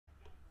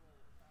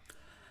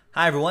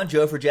Hi everyone,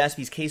 Joe for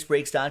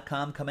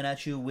JaspysCaseBreaks.com coming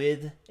at you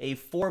with a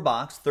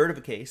 4-box, third of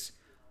a case,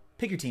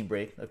 pick your team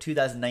break of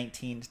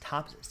 2019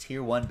 Topps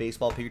Tier 1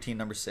 Baseball, pick your team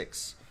number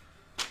 6.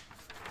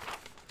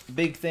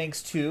 Big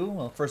thanks to,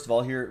 well, first of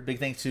all, big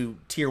thanks to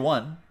Tier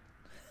 1.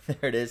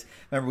 There it is.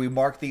 Remember, we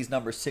marked these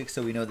number 6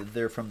 so we know that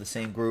they're from the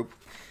same group.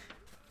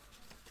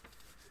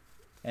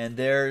 And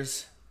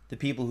there's the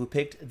people who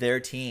picked their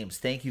teams.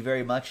 Thank you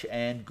very much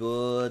and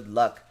good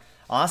luck.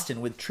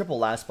 Austin with triple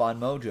last spawn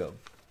mojo.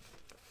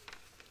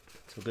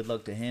 So good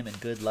luck to him and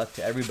good luck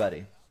to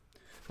everybody.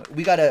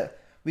 We got two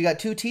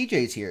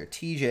TJs here.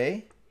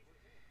 TJ.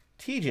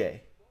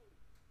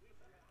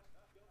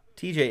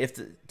 If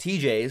the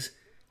TJs,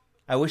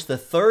 I wish the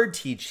third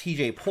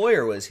TJ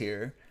Poyer was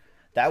here.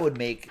 That would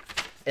make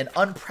an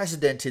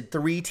unprecedented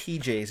 3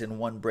 TJs in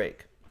one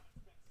break.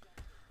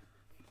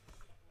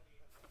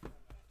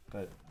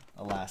 But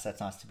alas, that's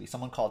not to be.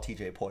 Someone called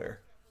TJ Poyer.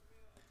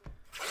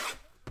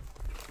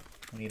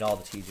 We need all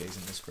the TJs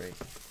in this break.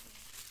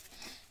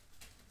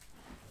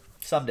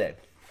 Someday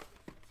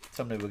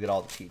we'll get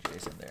all the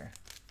TJs in there.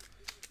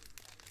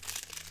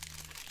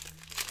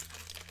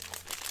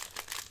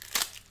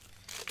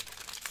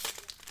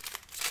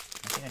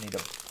 I think I need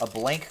a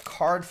blank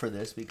card for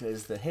this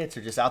because the hits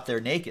are just out there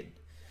naked.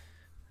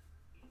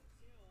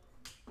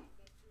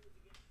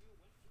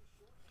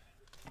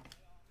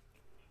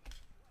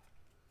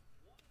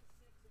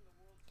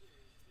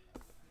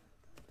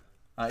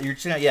 You're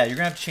gonna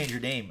have to change your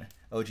name,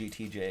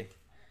 OGTJ,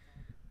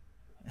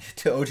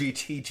 to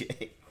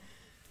OGTJ.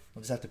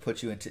 We'll just have to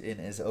put you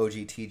in as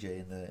OGTJ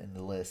in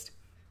the list.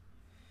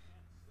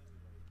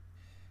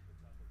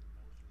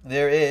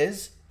 There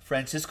is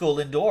Francisco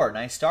Lindor.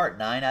 Nice start.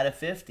 9 out of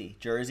 50.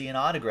 Jersey and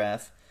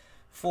autograph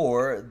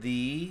for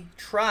the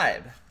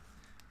Tribe.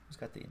 Who's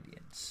got the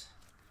Indians?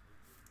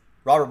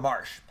 Robert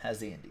Marsh has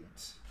the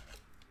Indians.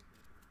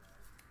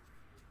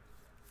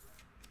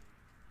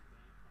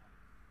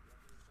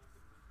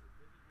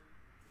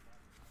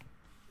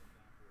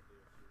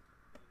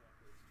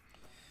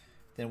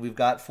 Then we've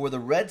got for the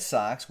Red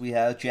Sox, we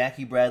have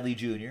Jackie Bradley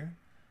Jr.,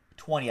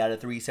 20 out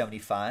of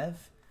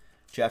 375.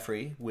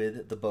 Jeffrey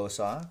with the Bo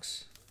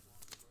Sox.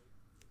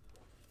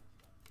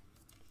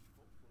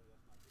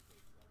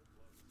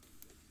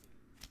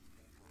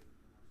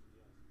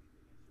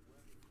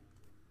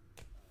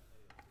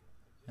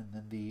 And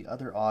then the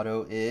other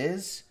auto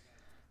is,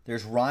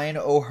 there's Ryan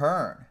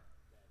O'Hearn,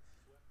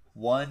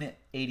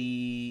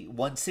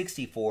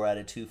 164 out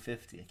of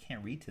 250. I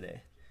can't read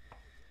today.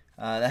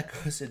 That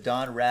goes to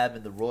Don Rabb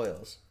and the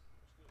Royals.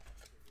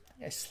 I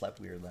think I slept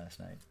weird last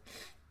night.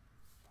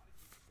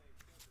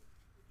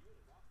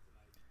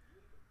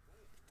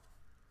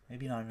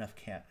 Maybe not enough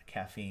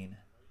caffeine.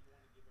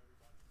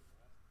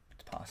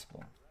 It's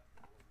possible.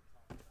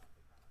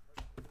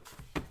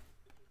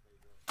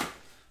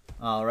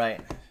 All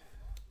right.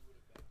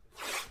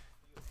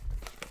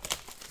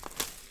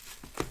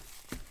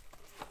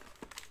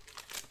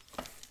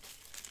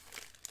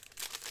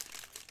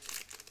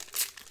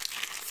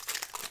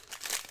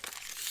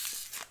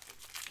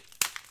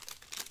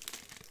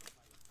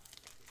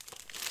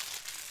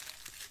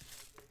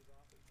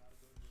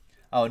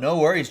 Oh, no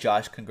worries,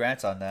 Josh.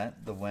 Congrats on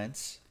that. The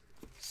Wentz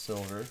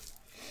silver.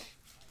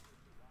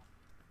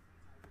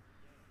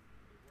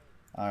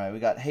 All right, we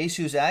got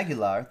Jesus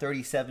Aguilar,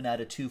 37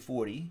 out of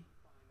 240.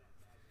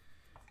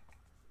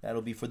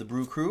 That'll be for the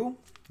Brew Crew.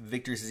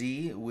 Victor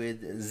Z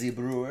with the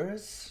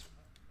Brewers.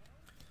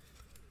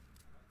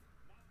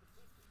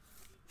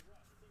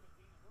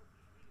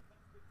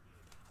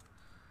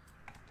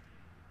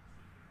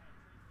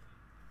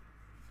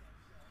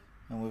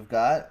 And we've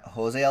got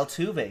Jose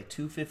Altuve,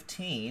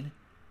 215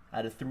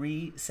 out of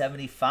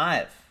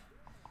 375.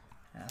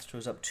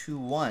 Astros up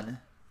 2-1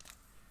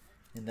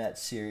 in that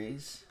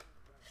series.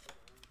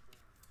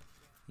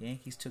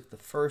 Yankees took the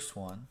first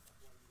one.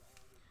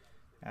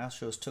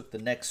 Astros took the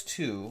next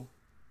 2.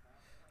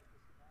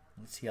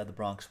 Let's see how the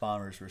Bronx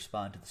Bombers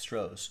respond to the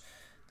Stros.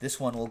 This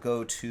one will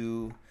go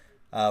to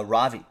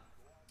Ravi,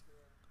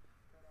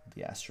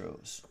 the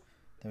Astros.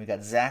 Then we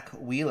got Zach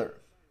Wheeler,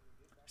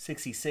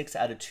 66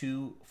 out of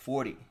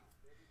 240.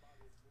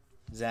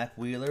 Zach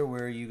Wheeler,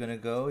 where are you going to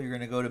go? You're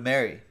going to go to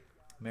Mary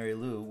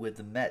Lou with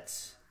the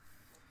Mets.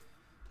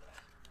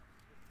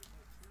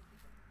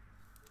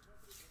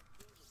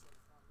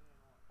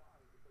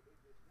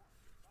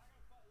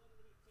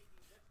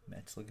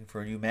 Mets looking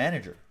for a new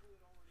manager.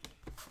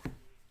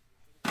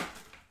 I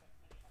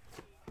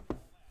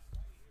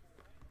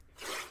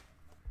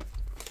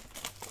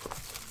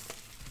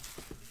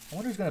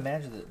wonder who's going to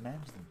manage the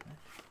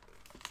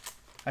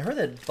I heard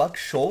that Buck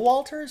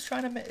Showalter is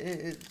trying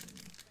to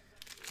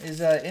is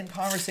in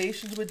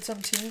conversations with some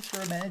teams for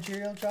a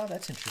managerial job.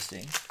 That's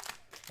interesting.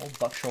 Old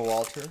Buck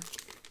Showalter.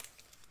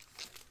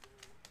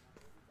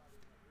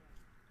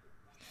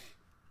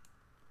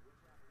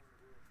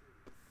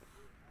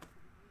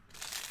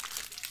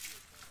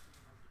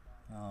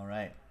 All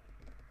right.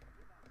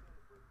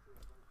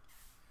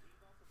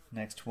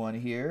 Next one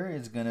here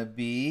is going to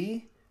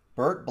be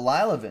Bert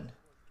Blyleven,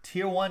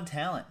 Tier 1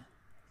 talent.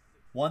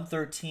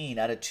 113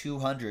 out of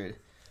 200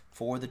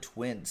 for the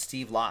Twins.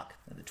 Steve Locke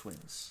and the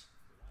Twins.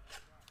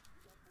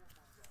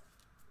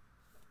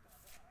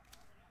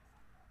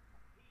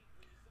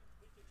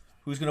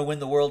 Who's going to win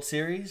the World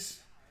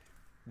Series?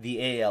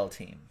 The AL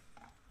team.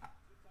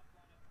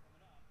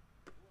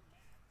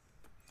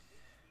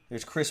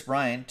 There's Chris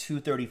Bryant,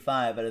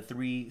 235 out of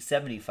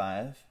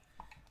 375.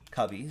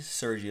 Cubbies.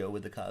 Sergio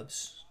with the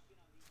Cubs.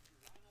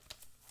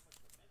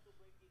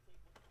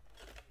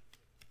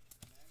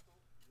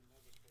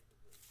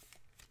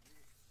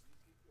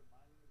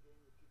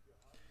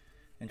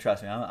 And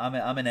trust me, I'm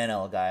an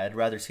NL guy. I'd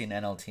rather see an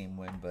NL team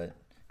win, but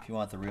if you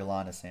want the real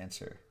honest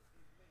answer,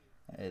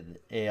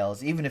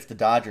 ALs, even if the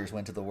Dodgers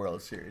went to the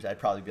World Series, I'd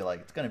probably be like,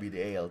 it's going to be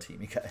the AL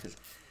team, you guys.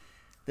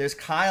 There's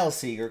Kyle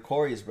Seager,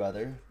 Corey's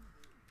brother,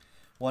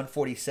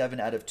 147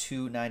 out of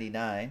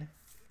 299.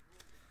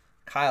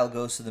 Kyle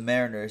goes to the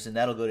Mariners, and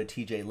that'll go to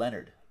TJ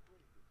Leonard.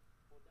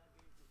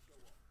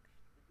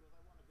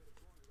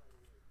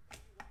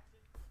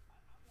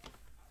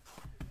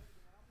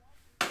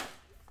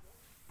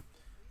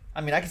 I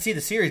mean, I can see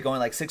the series going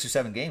like 6 or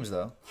 7 games,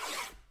 though.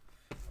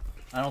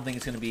 I don't think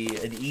it's going to be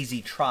an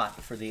easy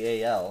trot for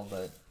the AL,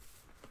 but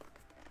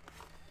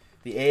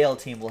the AL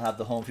team will have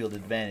the home field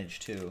advantage,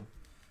 too.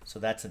 So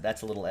that's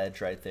a little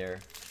edge right there.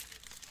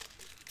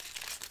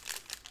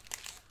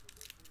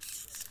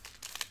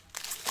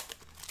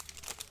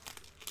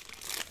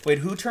 Wait,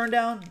 who turned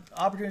down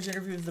opportunities to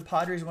interview with the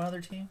Padres and one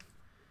other team?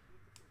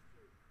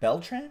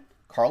 Beltran?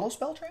 Carlos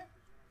Beltran?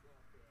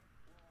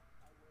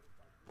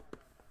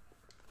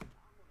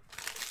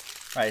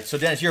 All right, so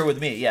Dennis, you're with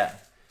me, yeah.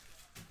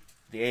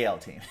 The AL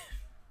team.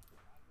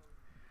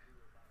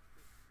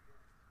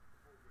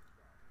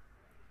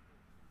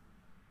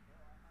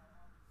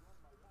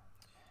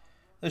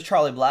 There's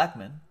Charlie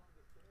Blackmon,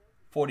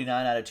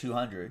 49 out of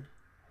 200.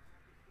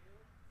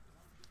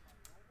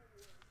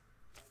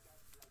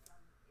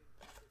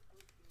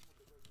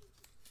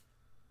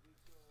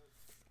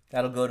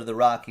 That'll go to the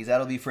Rockies.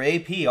 That'll be for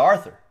AP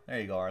Arthur. There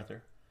you go,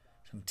 Arthur.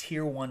 Some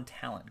Tier 1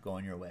 talent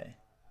going your way.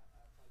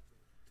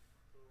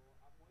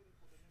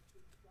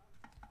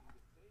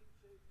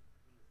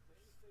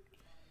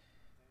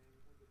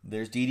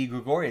 There's Didi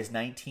Gregorius,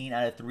 19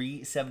 out of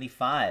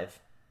 375.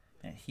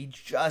 And he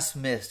just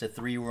missed a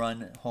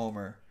 3-run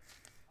homer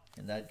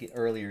in that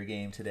earlier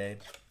game today.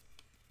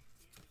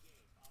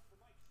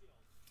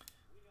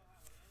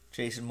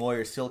 Jason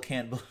Moyer still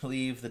can't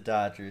believe the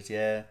Dodgers.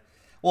 Yeah.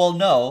 Well,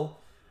 no.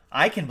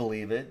 I can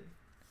believe it.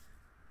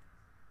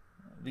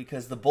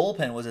 Because the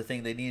bullpen was a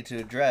thing they needed to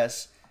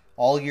address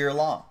all year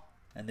long.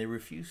 And they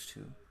refused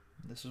to.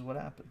 This is what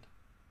happened.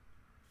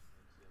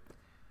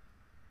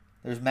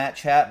 There's Matt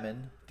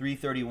Chapman,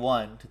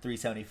 331 to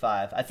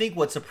 375. I think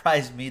what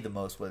surprised me the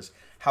most was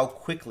how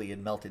quickly it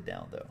melted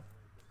down, though.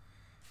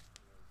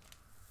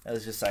 It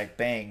was just like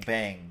bang,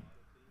 bang.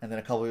 And then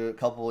a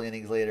couple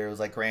innings later, it was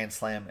like grand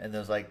slam. And it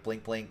was like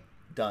blink, blink,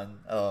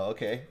 done. Oh,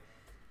 okay.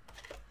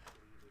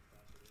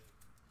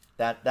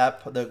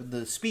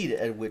 The speed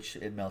at which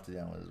it melted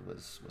down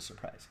was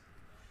surprising.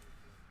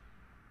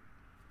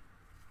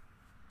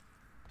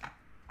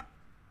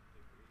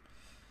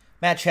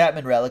 Matt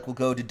Chapman relic will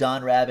go to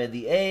Don Rabb and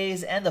the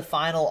A's, and the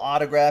final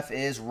autograph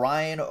is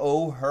Ryan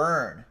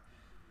O'Hearn.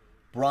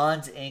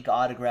 Bronze ink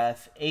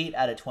autograph, 8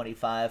 out of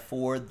 25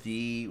 for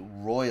the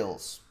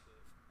Royals.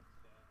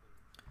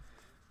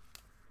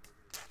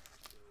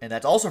 And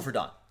that's also for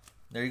Don.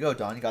 There you go,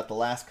 Don. You got the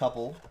last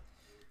couple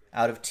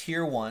out of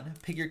Tier 1.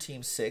 Pick your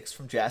team 6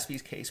 from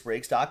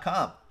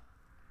JaspysCaseBreaks.com.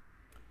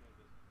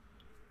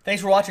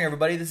 Thanks for watching,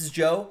 everybody. This is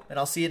Joe, and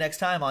I'll see you next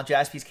time on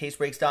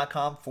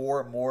JaspysCaseBreaks.com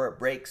for more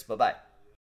breaks. Bye-bye.